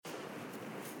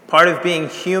Part of being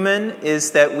human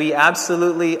is that we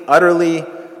absolutely, utterly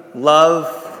love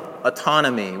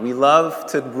autonomy. We love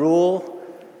to rule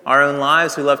our own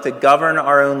lives. We love to govern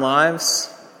our own lives.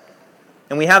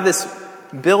 And we have this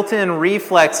built-in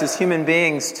reflex as human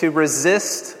beings to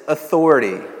resist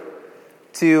authority,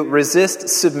 to resist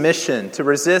submission, to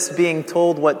resist being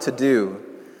told what to do,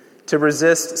 to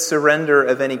resist surrender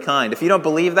of any kind. If you don't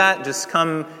believe that, just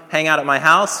come hang out at my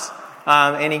house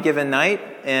any given night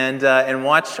and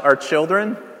watch our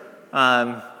children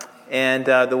and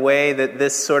the way that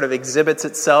this sort of exhibits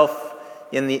itself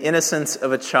in the innocence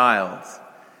of a child,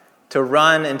 to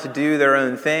run and to do their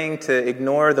own thing, to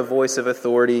ignore the voice of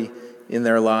authority in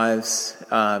their lives,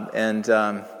 and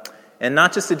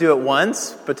not just to do it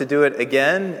once, but to do it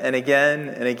again and again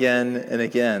and again and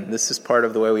again. This is part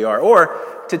of the way we are.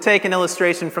 Or to take an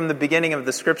illustration from the beginning of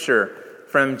the Scripture,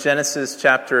 from Genesis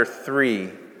chapter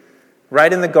 3.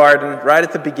 Right in the garden, right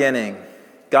at the beginning,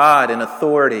 God in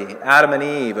authority, Adam and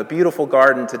Eve, a beautiful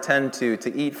garden to tend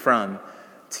to eat from,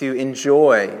 to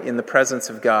enjoy in the presence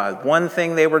of God. One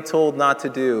thing they were told not to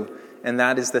do, and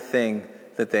that is the thing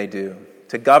that they do.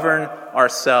 To govern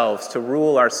ourselves, to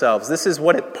rule ourselves. This is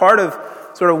part of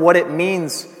sort of what it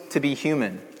means to be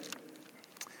human.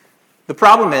 The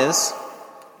problem is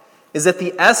that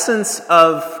the essence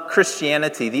of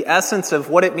Christianity, the essence of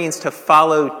what it means to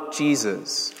follow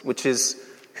Jesus, which is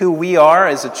who we are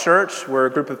as a church, we're a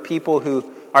group of people who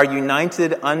are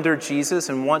united under Jesus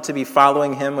and want to be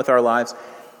following him with our lives,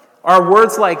 are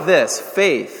words like this: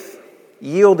 faith,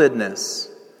 yieldedness,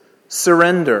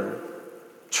 surrender,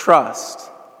 trust.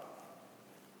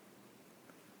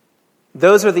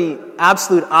 Those are the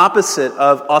absolute opposite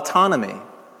of autonomy,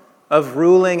 of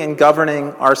ruling and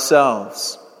governing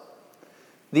ourselves.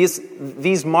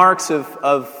 These marks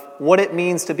of what it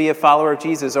means to be a follower of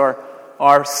Jesus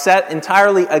are set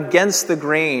entirely against the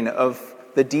grain of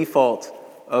the default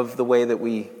of the way that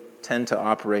we tend to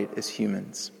operate as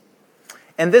humans.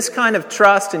 And this kind of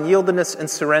trust and yieldedness and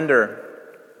surrender,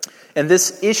 and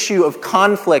this issue of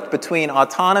conflict between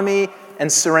autonomy and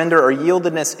surrender or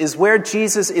yieldedness, is where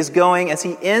Jesus is going as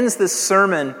he ends this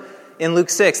sermon in Luke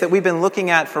 6 that we've been looking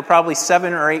at for probably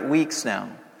 7 or 8 weeks now.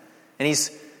 And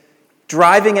he's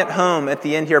driving it home at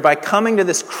the end here by coming to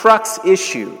this crux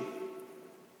issue: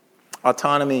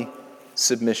 autonomy,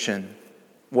 submission.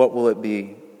 What will it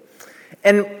be?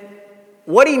 And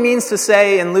what he means to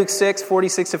say in Luke 6,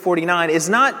 46 to 49 is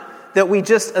not that we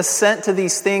just assent to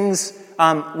these things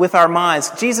with our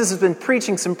minds. Jesus has been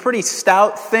preaching some pretty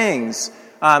stout things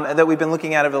that we've been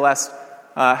looking at over the last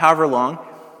however long.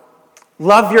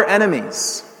 Love your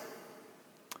enemies.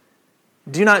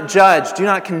 Do not judge. Do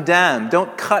not condemn.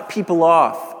 Don't cut people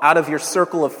off out of your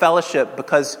circle of fellowship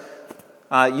because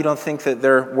you don't think that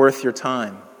they're worth your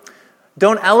time.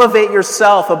 Don't elevate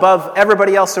yourself above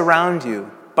everybody else around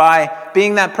you by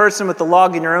being that person with the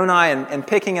log in your own eye and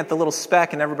picking at the little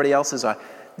speck in everybody else's eye.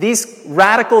 These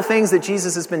radical things that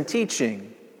Jesus has been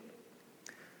teaching,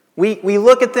 we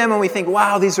look at them and we think,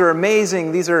 wow, these are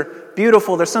amazing, these are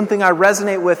beautiful, there's something I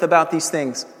resonate with about these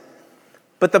things.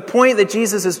 But the point that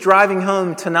Jesus is driving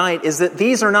home tonight is that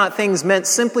these are not things meant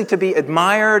simply to be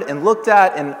admired and looked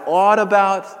at and awed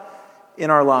about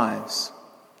in our lives.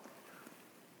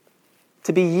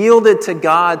 To be yielded to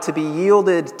God, to be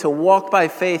yielded to walk by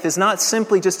faith, is not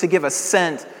simply just to give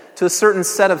assent to a certain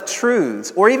set of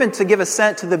truths, or even to give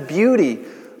assent to the beauty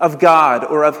of God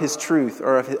or of his truth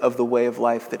or of the way of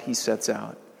life that he sets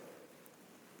out.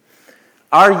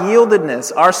 Our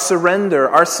yieldedness, our surrender,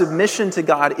 our submission to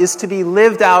God is to be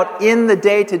lived out in the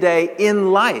day-to-day,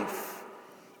 in life,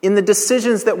 in the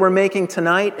decisions that we're making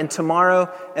tonight and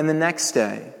tomorrow and the next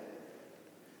day.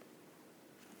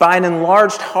 By an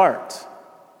enlarged heart,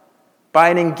 by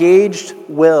an engaged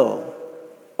will,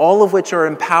 all of which are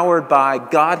empowered by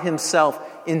God himself,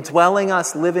 indwelling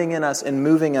us, living in us, and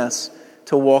moving us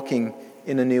to walking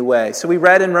in a new way. So we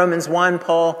read in Romans 1,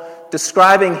 Paul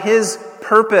describing his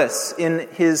purpose in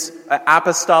his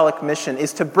apostolic mission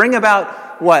is to bring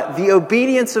about what? The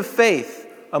obedience of faith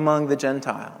among the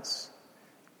Gentiles.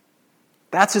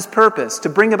 That's his purpose, to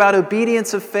bring about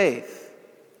obedience of faith.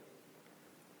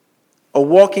 A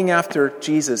walking after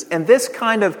Jesus. And this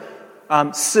kind of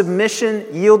submission,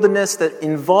 yieldedness that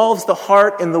involves the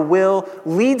heart and the will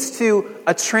leads to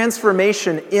a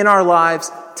transformation in our lives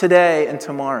today and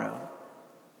tomorrow.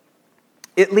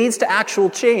 It leads to actual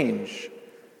change.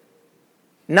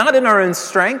 Not in our own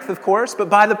strength, of course, but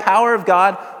by the power of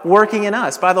God working in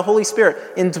us, by the Holy Spirit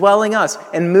indwelling us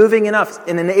and moving in us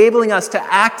and enabling us to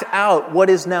act out what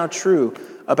is now true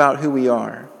about who we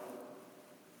are.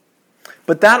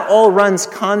 But that all runs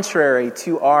contrary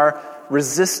to our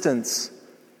resistance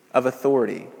of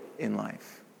authority. in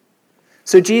life.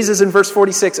 So Jesus in verse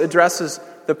 46 addresses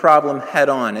the problem head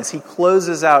on as he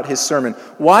closes out his sermon.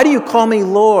 Why do you call me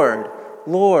Lord,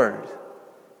 Lord,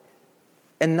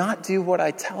 and not do what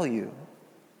I tell you?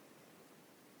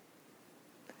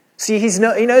 See, he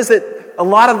knows that a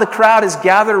lot of the crowd is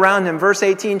gathered around him. Verse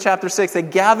 18, chapter 6, they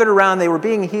gathered around, they were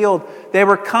being healed, they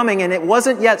were coming, and it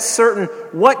wasn't yet certain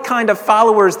what kind of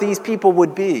followers these people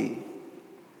would be.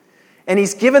 And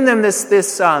he's given them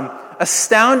this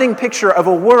astounding picture of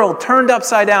a world turned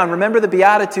upside down. Remember the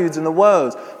Beatitudes and the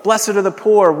woes. Blessed are the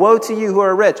poor. Woe to you who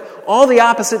are rich. All the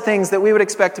opposite things that we would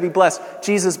expect to be blessed,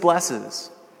 Jesus blesses.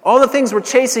 All the things we're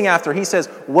chasing after, he says,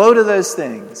 woe to those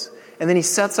things. And then he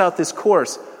sets out this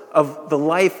course of the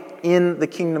life in the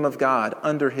kingdom of God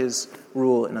under his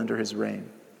rule and under his reign.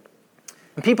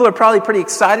 And people are probably pretty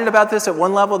excited about this at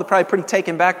one level. They're probably pretty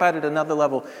taken back by it at another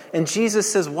level. And Jesus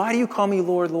says, why do you call me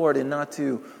Lord, Lord, and not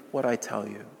do what I tell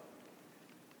you?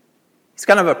 It's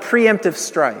kind of a preemptive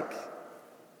strike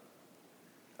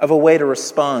of a way to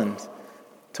respond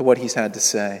to what he's had to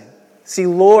say. See,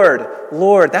 Lord,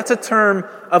 Lord, that's a term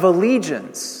of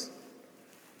allegiance.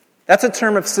 That's a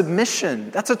term of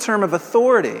submission. That's a term of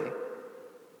authority.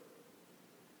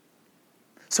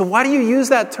 So why do you use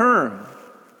that term?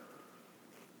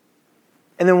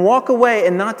 And then walk away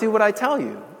and not do what I tell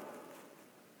you?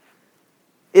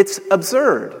 It's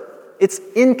absurd. It's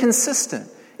inconsistent.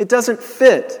 It doesn't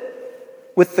fit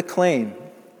with the claim.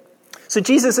 So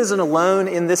Jesus isn't alone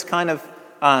in this kind of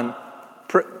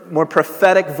more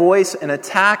prophetic voice, an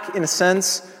attack in a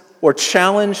sense, or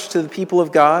challenge to the people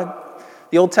of God.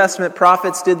 The Old Testament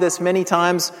prophets did this many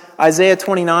times. Isaiah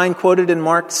 29, quoted in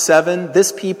Mark 7,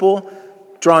 this people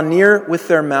draw near with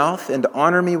their mouth and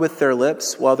honor me with their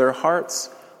lips, while their hearts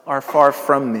are far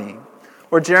from me.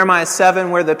 Or Jeremiah 7,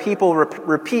 where the people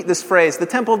repeat this phrase, the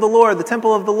temple of the Lord, the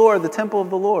temple of the Lord, the temple of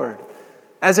the Lord.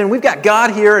 As in, we've got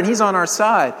God here and he's on our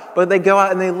side, but they go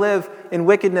out and they live in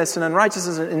wickedness and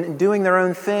unrighteousness and doing their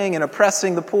own thing and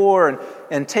oppressing the poor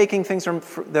and taking things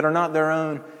that are not their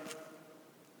own.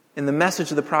 And the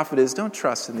message of the prophet is, don't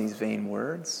trust in these vain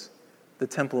words. The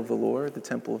temple of the Lord, the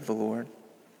temple of the Lord.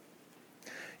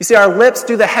 You see, our lips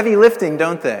do the heavy lifting,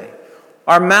 don't they?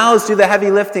 Our mouths do the heavy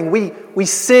lifting. We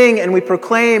sing and we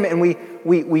proclaim and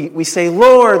we say,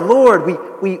 Lord,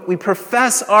 Lord. We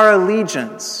profess our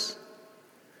allegiance.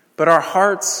 But our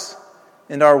hearts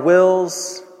and our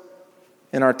wills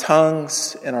and our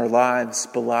tongues and our lives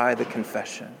belie the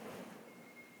confession.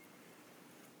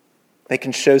 They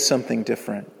can show something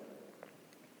different.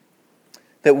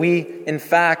 That we, in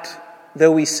fact,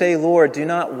 though we say, Lord, do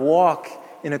not walk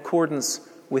in accordance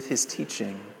with his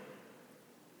teaching.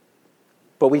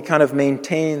 But we kind of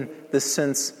maintain this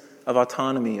sense of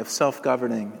autonomy, of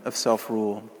self-governing, of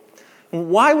self-rule.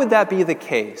 Why would that be the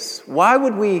case? Why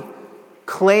would we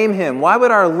claim him? Why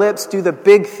would our lips do the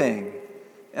big thing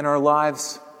and our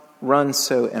lives run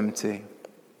so empty?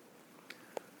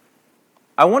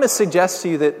 I want to suggest to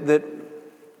you that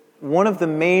one of the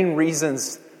main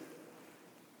reasons,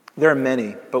 there are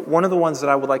many, but one of the ones that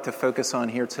I would like to focus on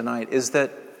here tonight is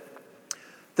that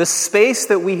the space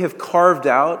that we have carved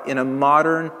out in a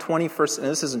modern 21st, and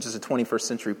this isn't just a 21st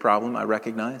century problem, I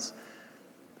recognize,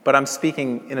 but I'm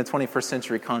speaking in a 21st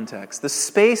century context. The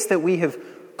space that we have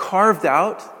carved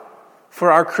out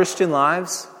for our Christian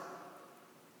lives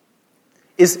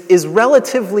is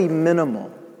relatively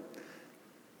minimal.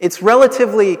 It's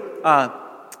relatively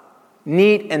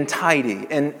neat and tidy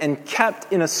and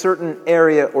kept in a certain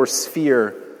area or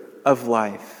sphere of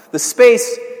life. The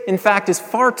space, in fact, is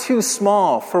far too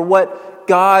small for what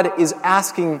God is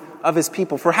asking of his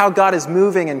people, for how God is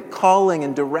moving and calling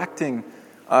and directing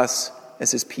us as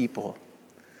his people.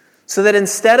 So that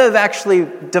instead of actually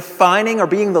defining or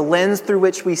being the lens through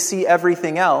which we see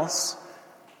everything else,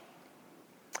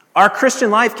 our Christian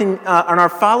life can, and our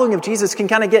following of Jesus can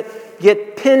kind of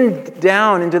get pinned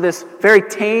down into this very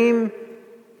tame,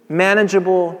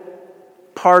 manageable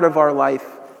part of our life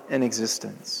and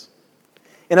existence.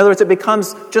 In other words, it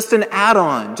becomes just an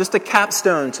add-on, just a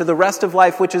capstone to the rest of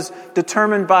life, which is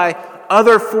determined by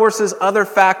other forces, other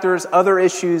factors, other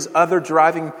issues, other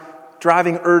driving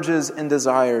urges and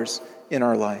desires in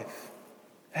our life.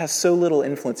 It has so little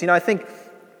influence. I think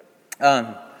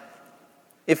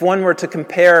if one were to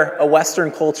compare a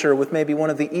Western culture with maybe one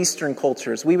of the Eastern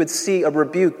cultures, we would see a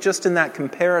rebuke just in that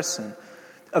comparison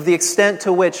of the extent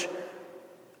to which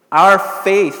our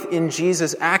faith in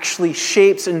Jesus actually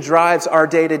shapes and drives our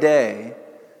day-to-day.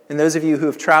 And those of you who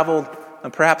have traveled,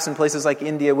 perhaps in places like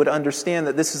India, would understand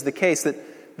that this is the case,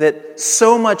 that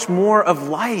so much more of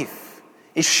life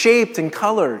is shaped and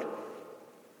colored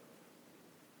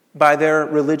by their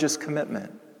religious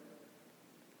commitment.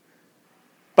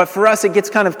 But for us, it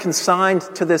gets kind of consigned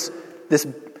to this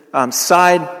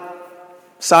side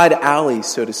alley,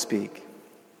 so to speak.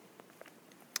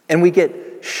 And we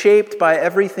get shaped by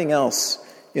everything else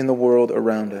in the world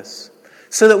around us.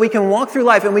 So that we can walk through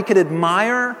life and we can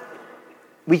admire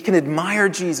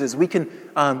Jesus. We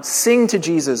can sing to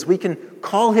Jesus. We can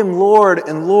call him Lord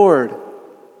and Lord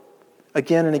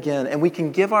again and again. And we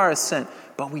can give our assent,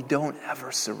 but we don't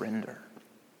ever surrender.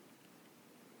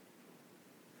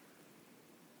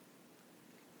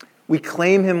 We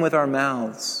claim him with our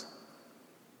mouths,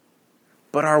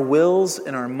 but our wills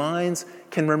and our minds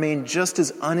can remain just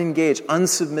as unengaged,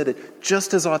 unsubmitted,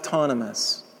 just as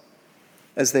autonomous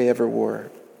as they ever were.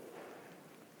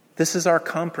 This is our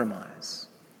compromise.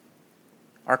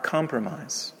 Our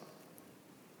compromise.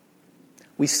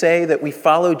 We say that we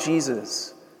follow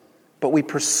Jesus, but we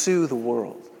pursue the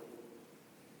world.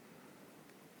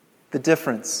 The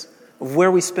difference of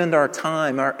where we spend our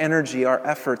time, our energy, our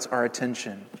efforts, our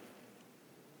attention.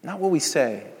 Not what we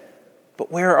say,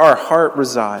 but where our heart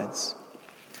resides.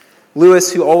 C.S.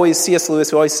 Lewis, who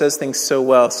always says things so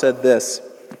well, said this: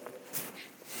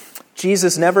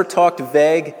 Jesus never talked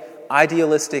vague,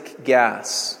 idealistic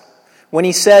gas. When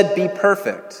he said, "Be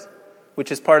perfect,"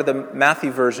 which is part of the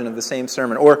Matthew version of the same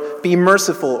sermon, or "Be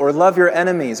merciful," or "Love your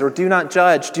enemies," or "Do not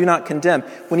judge, do not condemn,"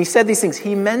 when he said these things,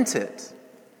 he meant it.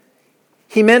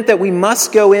 He meant that we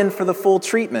must go in for the full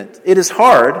treatment. It is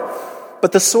hard,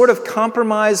 but the sort of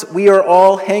compromise we are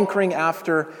all hankering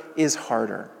after is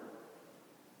harder.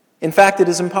 In fact, it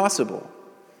is impossible.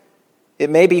 It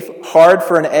may be hard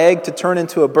for an egg to turn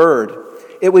into a bird.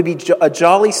 It would be a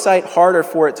jolly sight harder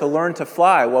for it to learn to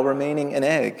fly while remaining an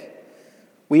egg.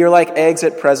 We are like eggs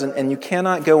at present, and you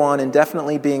cannot go on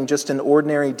indefinitely being just an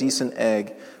ordinary, decent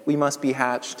egg. We must be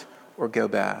hatched or go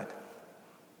bad.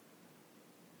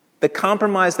 The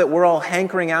compromise that we're all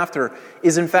hankering after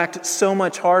is in fact so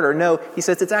much harder. No, he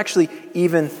says it's actually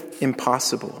even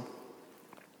impossible.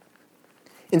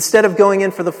 Instead of going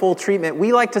in for the full treatment,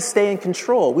 we like to stay in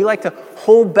control. We like to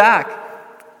hold back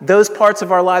those parts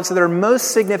of our lives that are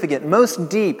most significant, most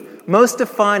deep, most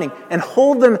defining, and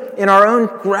hold them in our own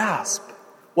grasp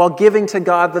while giving to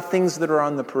God the things that are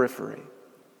on the periphery.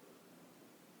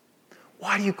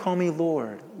 Why do you call me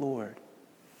Lord, Lord,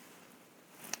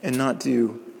 and not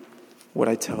do what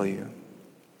I tell you?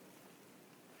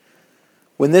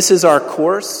 When this is our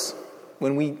course,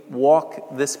 when we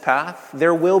walk this path,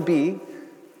 there will be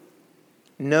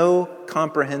no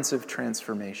comprehensive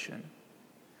transformation.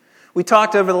 We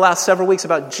talked over the last several weeks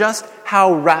about just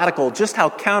how radical, just how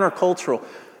countercultural,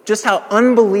 just how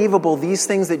unbelievable these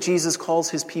things that Jesus calls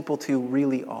his people to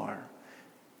really are.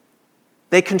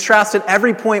 They contrast at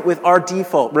every point with our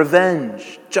default: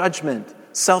 revenge, judgment,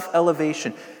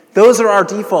 self-elevation. Those are our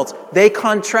defaults. They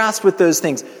contrast with those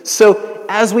things. So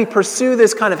as we pursue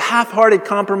this kind of half-hearted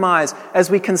compromise, as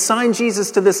we consign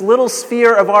Jesus to this little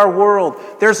sphere of our world,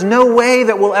 there's no way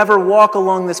that we'll ever walk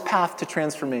along this path to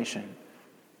transformation,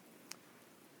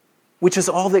 which is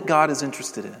all that God is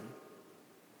interested in.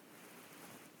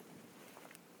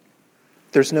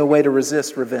 There's no way to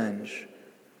resist revenge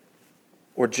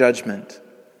or judgment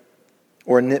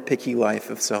or a nitpicky life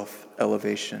of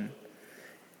self-elevation.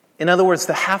 In other words,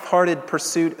 the half-hearted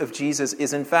pursuit of Jesus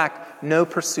is in fact no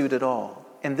pursuit at all.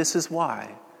 And this is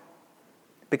why.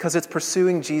 Because it's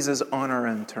pursuing Jesus on our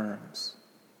own terms,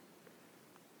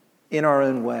 in our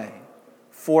own way,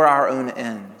 for our own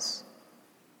ends.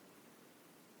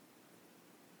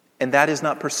 And that is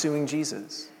not pursuing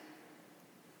Jesus.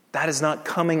 That is not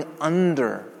coming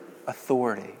under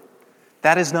authority.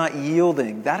 That is not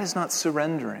yielding. That is not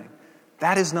surrendering.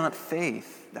 That is not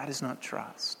faith. That is not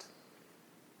trust.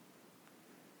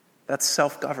 That's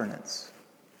self-governance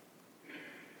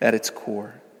at its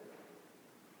core.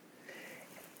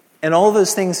 And all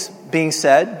those things being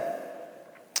said,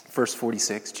 verse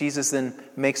 46, Jesus then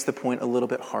makes the point a little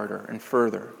bit harder and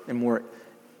further and more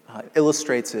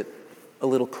illustrates it a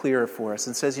little clearer for us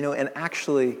and says, and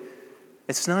actually,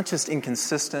 it's not just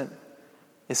inconsistent,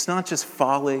 it's not just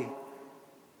folly,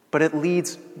 but it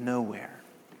leads nowhere.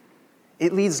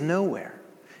 It leads nowhere.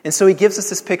 And so he gives us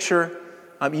this picture.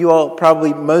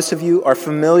 Most of you are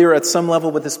familiar at some level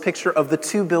with this picture of the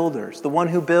two builders. The one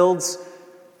who builds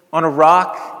on a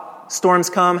rock,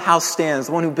 storms come, house stands.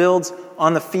 The one who builds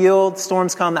on the field,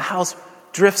 storms come, the house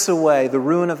drifts away. The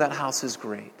ruin of that house is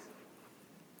great.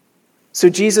 So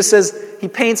Jesus says, he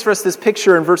paints for us this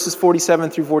picture in verses 47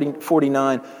 through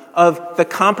 49 of the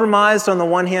compromised on the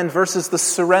one hand versus the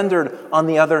surrendered on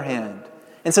the other hand.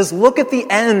 And says, look at the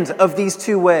end of these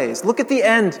two ways. Look at the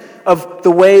end of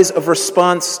the ways of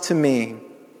response to me.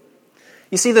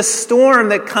 You see, the storm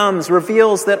that comes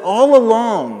reveals that all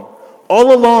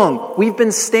All along, we've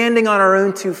been standing on our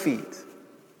own 2 feet.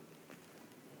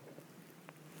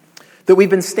 That we've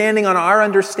been standing on our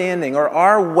understanding or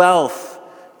our wealth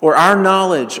or our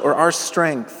knowledge or our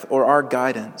strength or our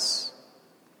guidance.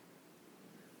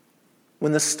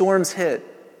 When the storms hit,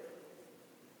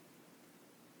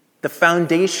 the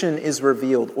foundation is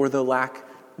revealed or the lack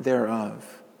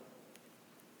thereof.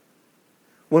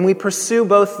 When we pursue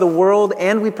both the world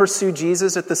and we pursue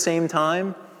Jesus at the same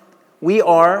time, we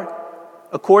are,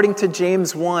 according to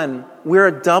James 1, we're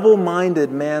a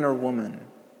double-minded man or woman.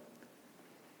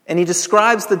 And he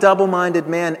describes the double-minded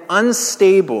man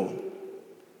unstable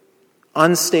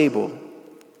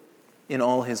in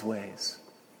all his ways.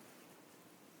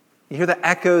 You hear the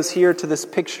echoes here to this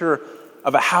picture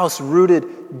of a house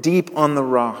rooted deep on the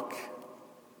rock.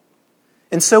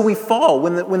 And so we fall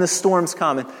when the storms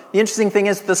come. And the interesting thing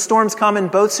is the storms come in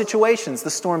both situations.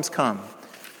 The storms come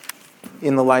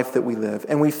in the life that we live.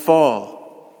 And we fall.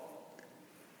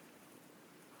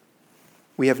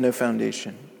 We have no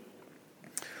foundation.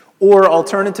 Or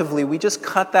alternatively, we just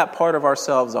cut that part of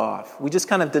ourselves off. We just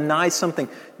kind of deny something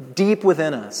deep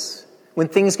within us. When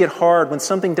things get hard, when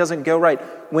something doesn't go right,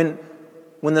 when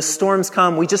the storms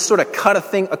come, we just sort of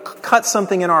cut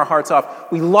something in our hearts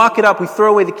off. We lock it up, we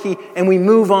throw away the key, and we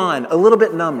move on, a little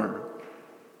bit number,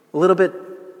 a little bit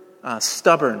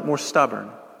stubborn, more stubborn,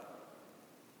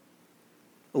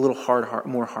 a little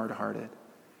more hard-hearted.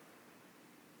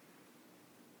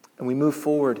 And we move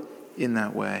forward in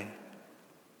that way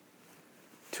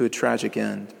to a tragic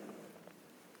end.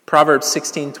 Proverbs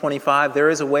 16:25, there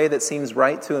is a way that seems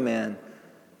right to a man,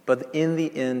 but in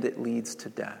the end it leads to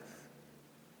death.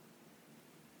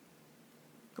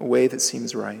 A way that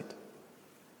seems right.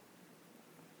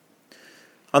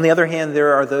 On the other hand,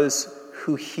 there are those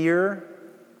who hear.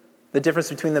 The difference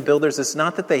between the builders is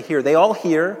not that they hear. They all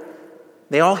hear.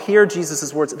 They all hear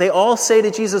Jesus' words. They all say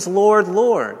to Jesus, Lord,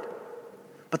 Lord.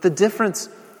 But the difference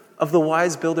of the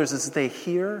wise builders is they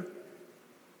hear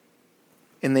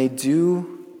and they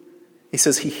do. He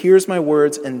says, he hears my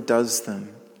words and does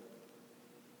them.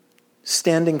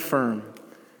 Standing firm.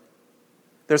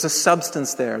 There's a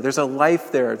substance there. There's a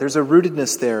life there. There's a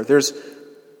rootedness there. There's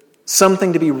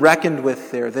something to be reckoned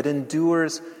with there that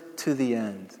endures to the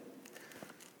end.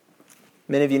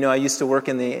 Many of you know I used to work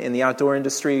in the outdoor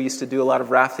industry. I used to do a lot of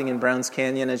rafting in Browns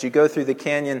Canyon. As you go through the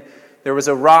canyon, there was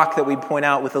a rock that we'd point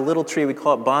out with a little tree. We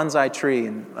call it bonsai tree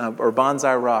or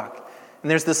bonsai rock. And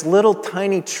there's this little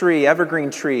tiny tree, evergreen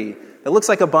tree, that looks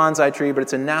like a bonsai tree, but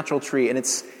it's a natural tree. And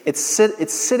it's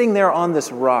sitting there on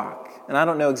this rock. And I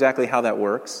don't know exactly how that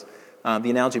works. The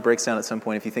analogy breaks down at some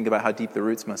point if you think about how deep the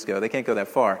roots must go. They can't go that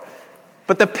far.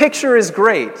 But the picture is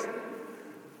great.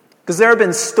 Because there have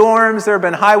been storms, there have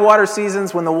been high water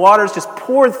seasons when the waters just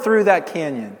poured through that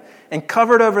canyon and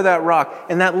covered over that rock.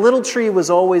 And that little tree was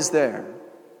always there,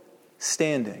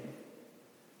 standing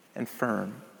and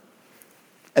firm.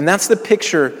 And that's the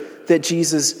picture that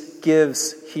Jesus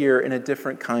gives here in a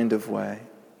different kind of way.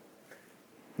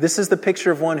 This is the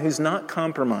picture of one who's not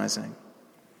compromising,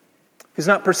 who's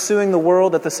not pursuing the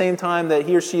world at the same time that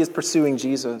he or she is pursuing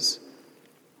Jesus,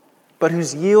 but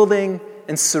who's yielding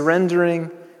and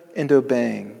surrendering and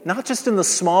obeying. Not just in the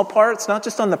small parts, not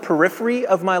just on the periphery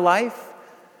of my life,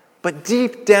 but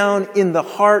deep down in the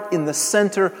heart, in the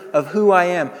center of who I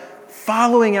am.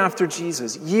 Following after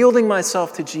Jesus, yielding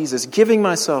myself to Jesus, giving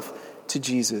myself to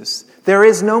Jesus. There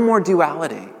is no more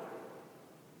duality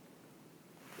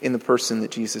in the person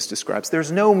that Jesus describes.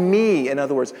 There's no me, in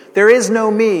other words. There is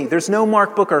no me. There's no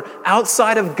Mark Booker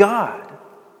outside of God.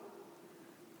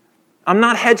 I'm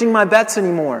not hedging my bets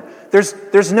anymore.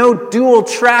 There's no dual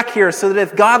track here so that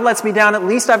if God lets me down, at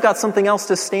least I've got something else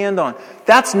to stand on.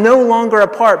 That's no longer a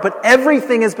part, but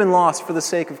everything has been lost for the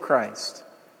sake of Christ.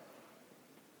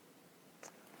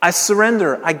 I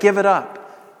surrender, I give it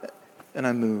up, and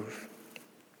I move.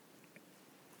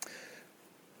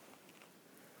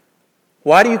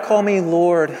 Why do you call me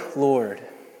Lord, Lord,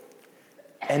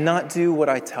 and not do what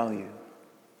I tell you?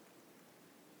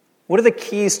 What are the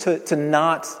keys to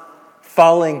not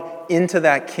falling into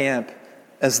that camp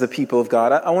as the people of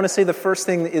God? I want to say the first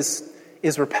thing is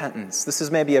repentance. This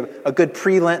is maybe a good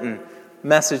pre-Lenten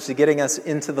message to getting us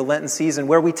into the Lenten season,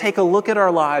 where we take a look at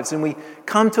our lives and we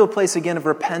come to a place again of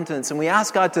repentance and we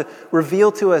ask God to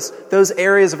reveal to us those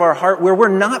areas of our heart where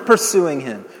we're not pursuing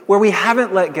Him, where we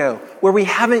haven't let go, where we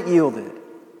haven't yielded.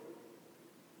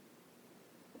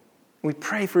 We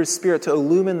pray for His Spirit to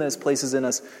illumine those places in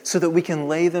us so that we can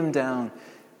lay them down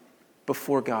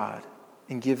before God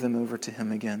and give them over to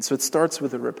Him again. So it starts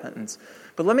with a repentance.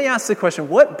 But let me ask the question,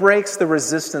 what breaks the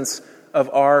resistance of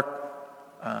our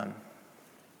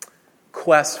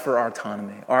quest for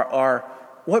autonomy,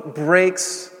 what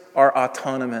breaks our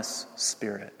autonomous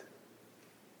spirit?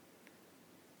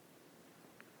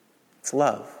 It's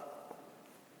love.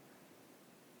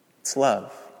 It's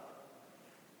love.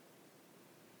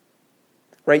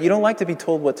 Right? You don't like to be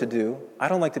told what to do. I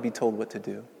don't like to be told what to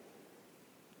do.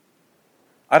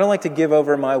 I don't like to give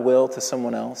over my will to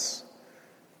someone else.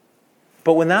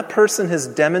 But when that person has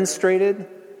demonstrated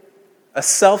a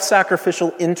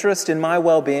self-sacrificial interest in my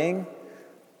well-being,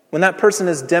 when that person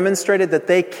has demonstrated that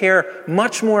they care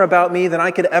much more about me than I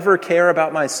could ever care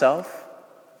about myself,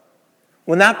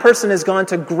 when that person has gone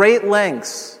to great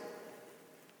lengths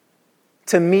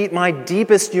to meet my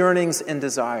deepest yearnings and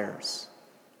desires,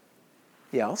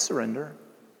 yeah, I'll surrender.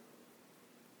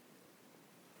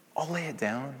 I'll lay it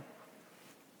down.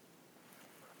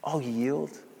 I'll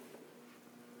yield.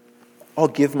 I'll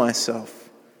give myself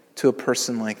to a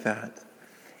person like that.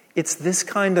 It's this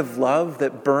kind of love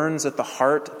that burns at the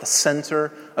heart, at the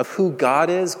center of who God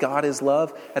is. God is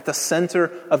love. At the center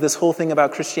of this whole thing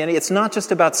about Christianity. It's not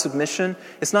just about submission.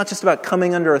 It's not just about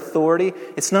coming under authority.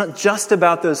 It's not just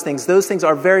about those things. Those things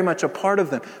are very much a part of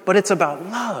them. But it's about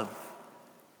love.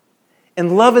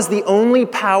 And love is the only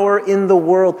power in the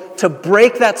world to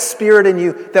break that spirit in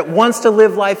you that wants to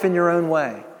live life in your own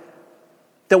way.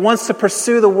 That wants to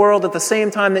pursue the world at the same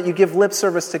time that you give lip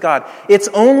service to God. It's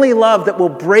only love that will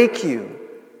break you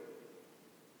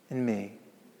and me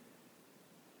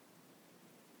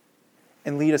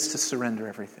and lead us to surrender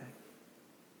everything.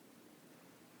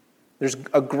 There's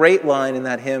a great line in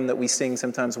that hymn that we sing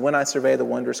sometimes, "When I Survey the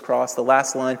Wondrous Cross," the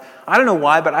last line. I don't know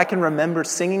why, but I can remember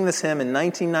singing this hymn in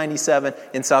 1997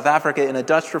 in South Africa in a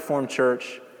Dutch Reformed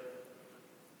church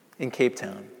in Cape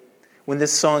Town. When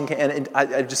this song came, and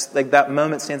I just, like, that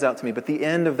moment stands out to me. But the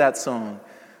end of that song,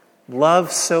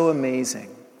 love so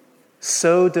amazing,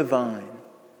 so divine,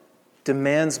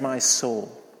 demands my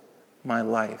soul, my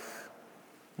life,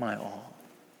 my all.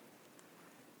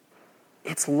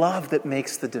 It's love that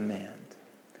makes the demand.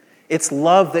 It's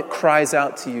love that cries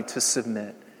out to you to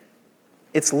submit.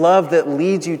 It's love that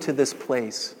leads you to this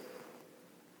place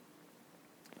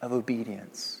of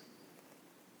obedience,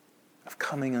 of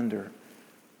coming under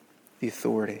the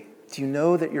authority. Do you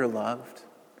know that you're loved?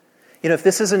 If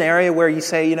this is an area where you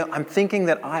say, I'm thinking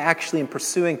that I actually am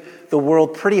pursuing the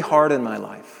world pretty hard in my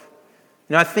life.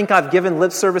 I think I've given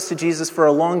lip service to Jesus for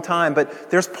a long time,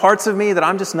 but there's parts of me that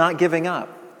I'm just not giving up.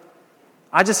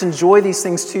 I just enjoy these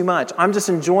things too much. I'm just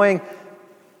enjoying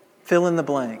fill in the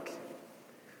blank.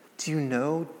 Do you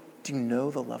know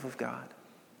the love of God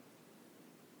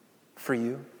for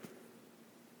you?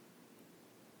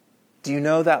 Do you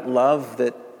know that love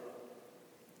that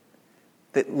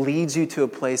leads you to a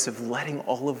place of letting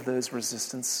all of your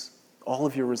resistance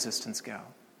go?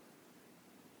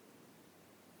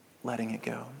 Letting it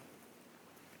go.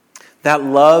 That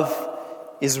love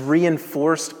is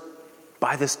reinforced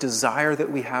by this desire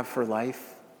that we have for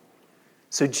life.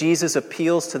 So Jesus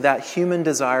appeals to that human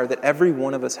desire that every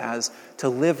one of us has to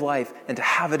live life and to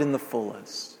have it in the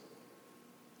fullest.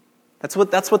 That's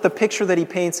what the picture that he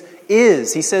paints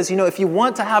is. He says, if you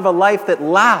want to have a life that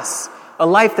lasts, a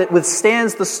life that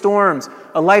withstands the storms,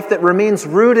 a life that remains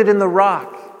rooted in the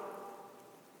rock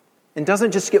and doesn't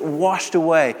just get washed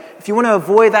away. If you want to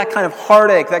avoid that kind of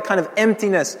heartache, that kind of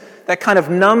emptiness, that kind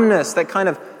of numbness, that kind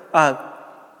of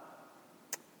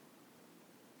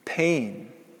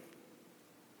pain,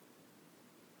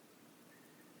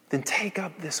 then take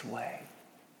up this way.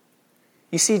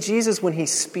 You see, Jesus, when he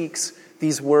speaks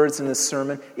these words in this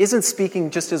sermon, isn't speaking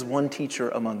just as one teacher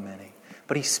among many,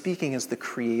 but he's speaking as the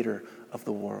creator of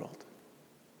the world.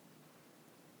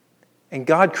 And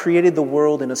God created the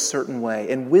world in a certain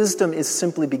way, and wisdom is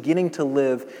simply beginning to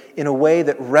live in a way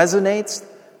that resonates,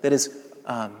 that is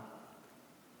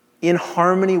in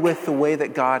harmony with the way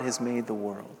that God has made the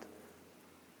world.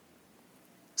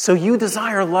 So you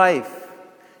desire life.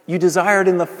 You desire it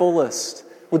in the fullest.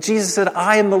 Well, Jesus said,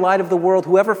 I am the light of the world.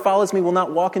 Whoever follows me will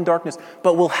not walk in darkness,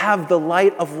 but will have the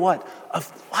light of what?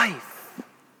 Of life.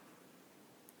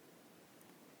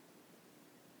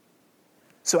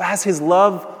 So as his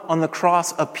love on the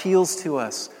cross appeals to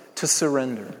us to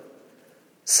surrender,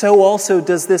 so also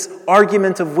does this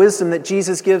argument of wisdom that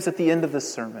Jesus gives at the end of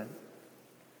this sermon.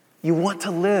 You want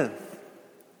to live.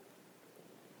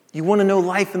 You want to know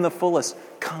life in the fullest.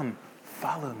 Come,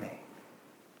 follow me.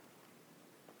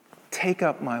 Take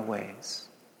up my ways.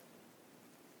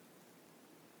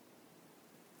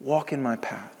 Walk in my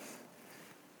path.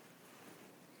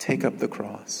 Take up the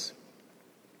cross.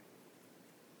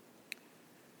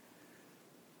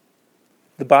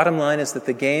 The bottom line is that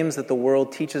the games that the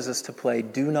world teaches us to play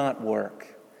do not work.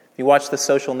 If you watch The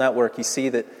Social Network, you see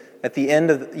that at the end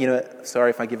of, sorry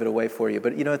if I give it away for you,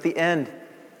 but, at the end,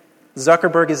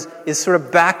 Zuckerberg is sort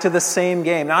of back to the same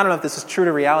game. Now, I don't know if this is true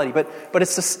to reality, but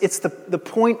the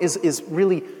point is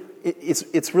really,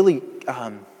 it's really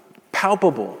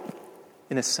palpable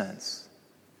in a sense.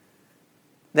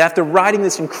 That after riding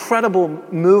this incredible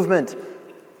movement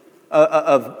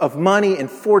of money and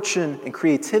fortune and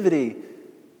creativity,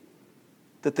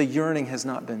 that the yearning has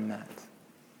not been met.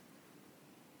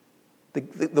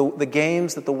 The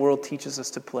games that the world teaches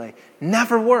us to play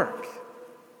never work.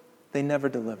 They never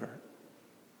deliver.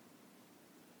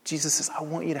 Jesus says, I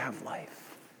want you to have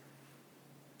life.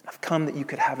 I've come that you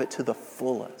could have it to the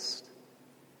fullest.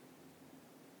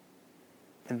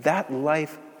 And that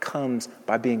life comes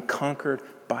by being conquered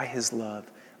by his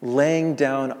love, laying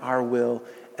down our will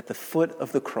at the foot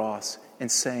of the cross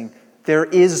and saying, there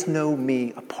is no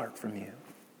me apart from you.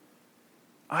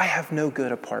 I have no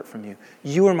good apart from you.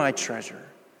 You are my treasure.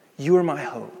 You are my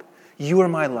hope. You are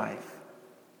my life.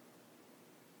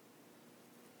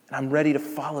 And I'm ready to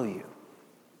follow you.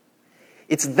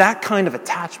 It's that kind of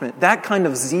attachment, that kind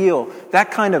of zeal,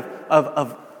 that kind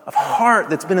of heart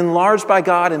that's been enlarged by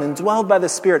God and indwelled by the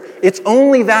Spirit. It's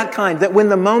only that kind that when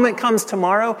the moment comes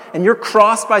tomorrow and you're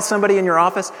crossed by somebody in your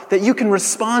office, that you can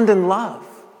respond in love.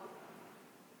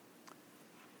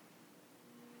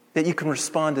 That you can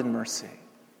respond in mercy.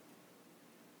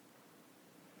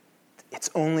 It's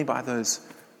only by those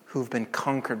who've been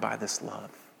conquered by this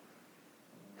love,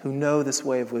 who know this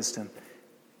way of wisdom,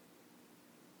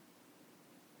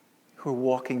 who are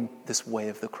walking this way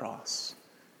of the cross,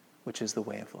 which is the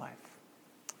way of life.